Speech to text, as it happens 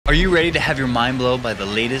Are you ready to have your mind blown by the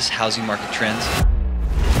latest housing market trends?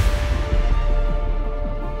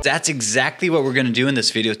 That's exactly what we're gonna do in this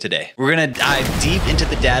video today. We're gonna dive deep into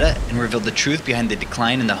the data and reveal the truth behind the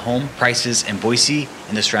decline in the home prices in Boise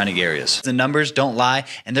and the surrounding areas. The numbers don't lie,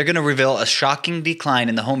 and they're gonna reveal a shocking decline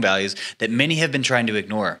in the home values that many have been trying to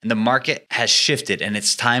ignore. And the market has shifted, and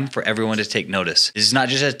it's time for everyone to take notice. This is not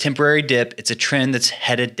just a temporary dip, it's a trend that's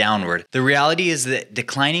headed downward. The reality is that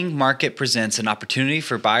declining market presents an opportunity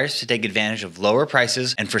for buyers to take advantage of lower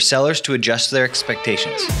prices and for sellers to adjust their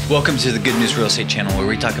expectations. Welcome to the Good News Real Estate channel, where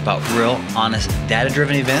we talk about real, honest,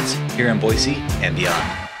 data-driven events here in Boise and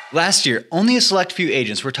beyond. Last year, only a select few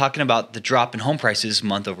agents were talking about the drop in home prices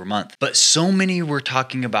month over month, but so many were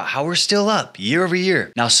talking about how we're still up year over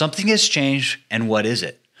year. Now something has changed, and what is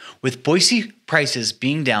it? With Boise prices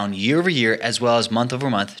being down year over year as well as month over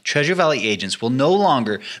month, Treasure Valley agents will no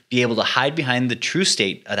longer be able to hide behind the true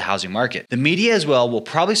state of the housing market. The media as well will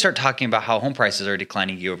probably start talking about how home prices are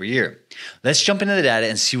declining year over year. Let's jump into the data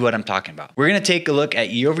and see what I'm talking about. We're going to take a look at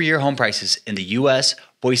year over year home prices in the US,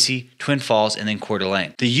 Boise, Twin Falls, and then Coeur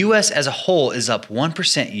d'Alene. The US as a whole is up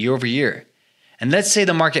 1% year over year. And let's say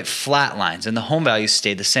the market flatlines and the home values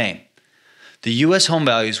stay the same. The U.S. home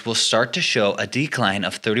values will start to show a decline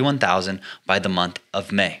of $31,000 by the month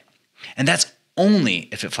of May. And that's only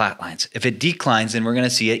if it flatlines. If it declines, then we're going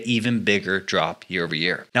to see an even bigger drop year over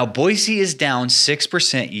year. Now, Boise is down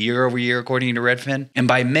 6% year over year according to Redfin. And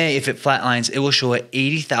by May, if it flatlines, it will show an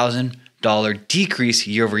 $80,000 decrease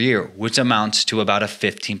year over year, which amounts to about a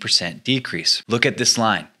 15% decrease. Look at this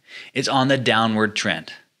line. It's on the downward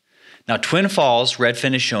trend. Now, Twin Falls,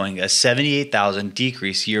 Redfin is showing a $78,000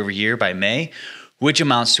 decrease year over year by May, which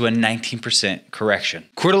amounts to a 19% correction.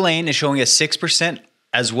 Coeur d'Alene is showing a 6%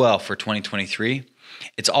 as well for 2023.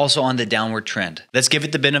 It's also on the downward trend. Let's give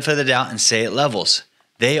it the benefit of the doubt and say it levels.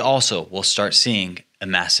 They also will start seeing a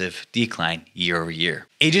massive decline year over year.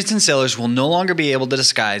 Agents and sellers will no longer be able to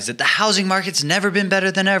disguise that the housing market's never been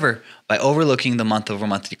better than ever by overlooking the month over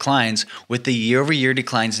month declines, with the year over year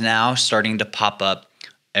declines now starting to pop up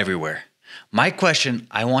everywhere. My question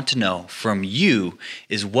I want to know from you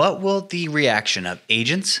is, what will the reaction of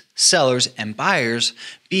agents, sellers, and buyers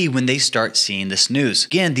be when they start seeing this news?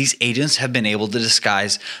 Again, these agents have been able to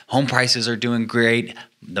disguise home prices are doing great,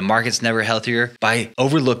 the market's never healthier, by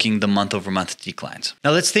overlooking the month over month declines.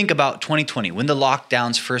 Now let's think about 2020, when the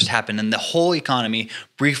lockdowns first happened and the whole economy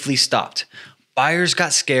briefly stopped. Buyers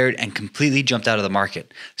got scared and completely jumped out of the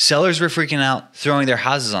market. Sellers were freaking out, throwing their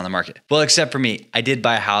houses on the market. Well, except for me, I did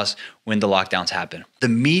buy a house when the lockdowns happened. The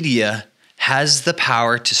media has the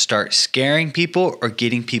power to start scaring people or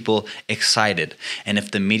getting people excited. And if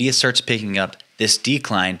the media starts picking up this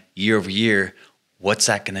decline year over year, what's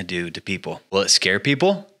that going to do to people? Will it scare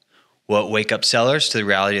people? Will it wake up sellers to the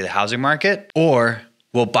reality of the housing market? Or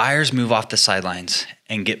will buyers move off the sidelines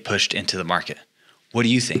and get pushed into the market? What do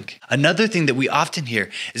you think? Another thing that we often hear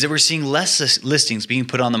is that we're seeing less listings being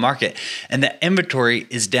put on the market and the inventory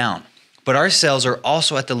is down. But our sales are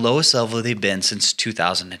also at the lowest level they've been since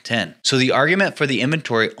 2010. So the argument for the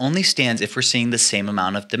inventory only stands if we're seeing the same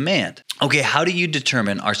amount of demand. Okay, how do you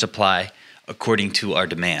determine our supply according to our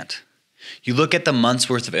demand? You look at the month's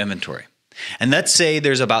worth of inventory. And let's say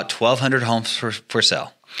there's about 1,200 homes for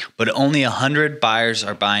sale, but only 100 buyers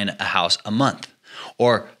are buying a house a month.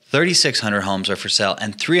 Or 3,600 homes are for sale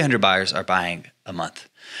and 300 buyers are buying a month.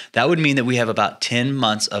 That would mean that we have about 10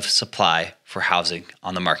 months of supply for housing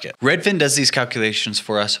on the market. Redfin does these calculations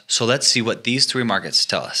for us, so let's see what these three markets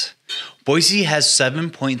tell us. Boise has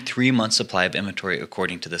 7.3 months supply of inventory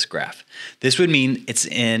according to this graph. This would mean it's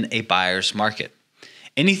in a buyer's market.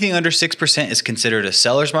 Anything under 6% is considered a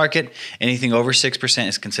seller's market. Anything over 6%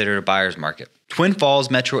 is considered a buyer's market. Twin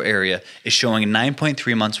Falls metro area is showing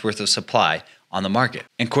 9.3 months worth of supply on the market.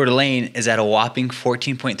 And Coeur d'Alene is at a whopping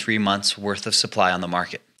 14.3 months worth of supply on the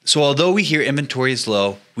market. So although we hear inventory is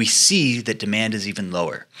low, we see that demand is even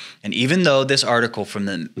lower. And even though this article from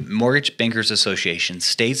the Mortgage Bankers Association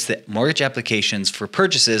states that mortgage applications for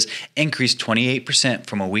purchases increased 28%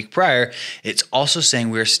 from a week prior, it's also saying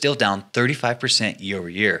we are still down 35% year over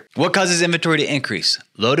year. What causes inventory to increase?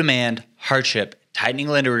 Low demand, hardship, tightening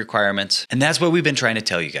lender requirements, and that's what we've been trying to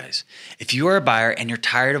tell you guys. If you are a buyer and you're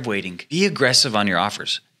tired of waiting, be aggressive on your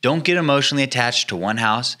offers. Don't get emotionally attached to one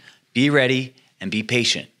house. Be ready and be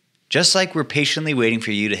patient. Just like we're patiently waiting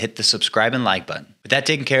for you to hit the subscribe and like button. With that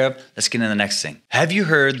taken care of, let's get into the next thing. Have you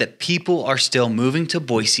heard that people are still moving to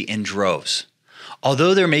Boise in droves?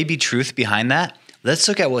 Although there may be truth behind that, let's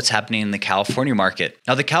look at what's happening in the California market.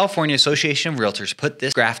 Now, the California Association of Realtors put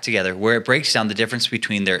this graph together where it breaks down the difference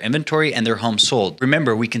between their inventory and their homes sold.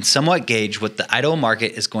 Remember, we can somewhat gauge what the Idaho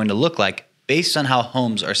market is going to look like based on how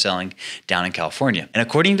homes are selling down in California. And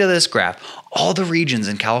according to this graph, all the regions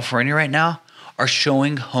in California right now are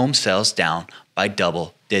showing home sales down by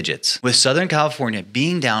double digits. With Southern California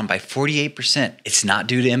being down by 48%, it's not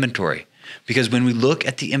due to inventory. Because when we look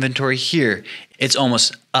at the inventory here, it's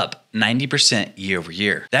almost up 90% year over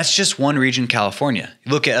year. That's just one region, California.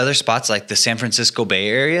 You look at other spots like the San Francisco Bay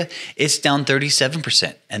Area, it's down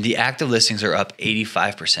 37%, and the active listings are up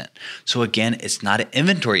 85%. So again, it's not an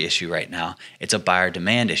inventory issue right now, it's a buyer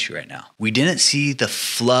demand issue right now. We didn't see the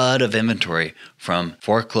flood of inventory from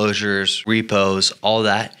foreclosures, repos, all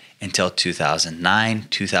that until 2009,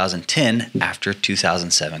 2010, after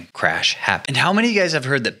 2007 crash happened. And how many of you guys have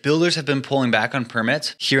heard that builders have been pulling back on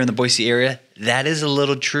permits here in the Boise area? That is a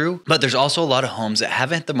little true, but there's also a lot of homes that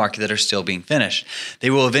haven't hit the market that are still being finished.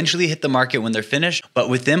 They will eventually hit the market when they're finished, but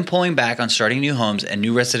with them pulling back on starting new homes and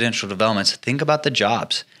new residential developments, think about the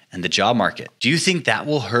jobs and the job market. Do you think that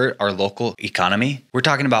will hurt our local economy? We're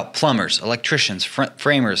talking about plumbers, electricians,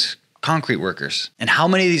 framers, concrete workers. And how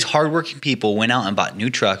many of these hardworking people went out and bought new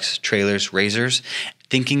trucks, trailers, razors,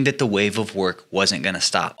 thinking that the wave of work wasn't gonna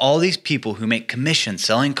stop? All these people who make commissions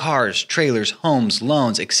selling cars, trailers, homes,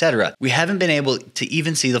 loans, etc. We haven't been able to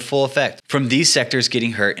even see the full effect from these sectors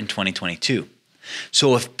getting hurt in 2022.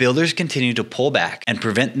 So if builders continue to pull back and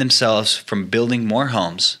prevent themselves from building more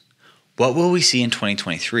homes, what will we see in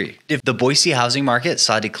 2023? If the Boise housing market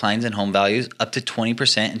saw declines in home values up to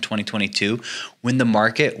 20% in 2022 when the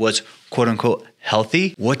market was quote unquote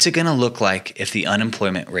healthy, what's it gonna look like if the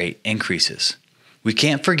unemployment rate increases? We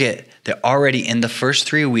can't forget that already in the first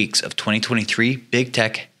 3 weeks of 2023, big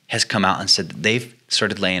tech has come out and said that they've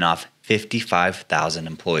started laying off 55,000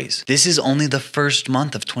 employees. This is only the first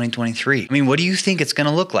month of 2023. I mean, what do you think it's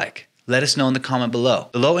gonna look like? Let us know in the comment below.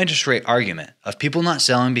 The low interest rate argument of people not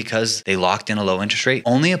selling because they locked in a low interest rate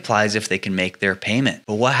only applies if they can make their payment.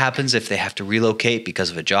 But what happens if they have to relocate because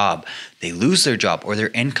of a job? They lose their job or their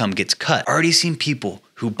income gets cut. I've already seen people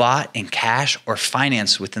who bought in cash or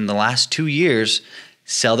finance within the last 2 years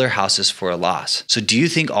sell their houses for a loss. So do you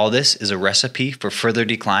think all this is a recipe for further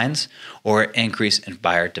declines or an increase in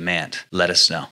buyer demand? Let us know.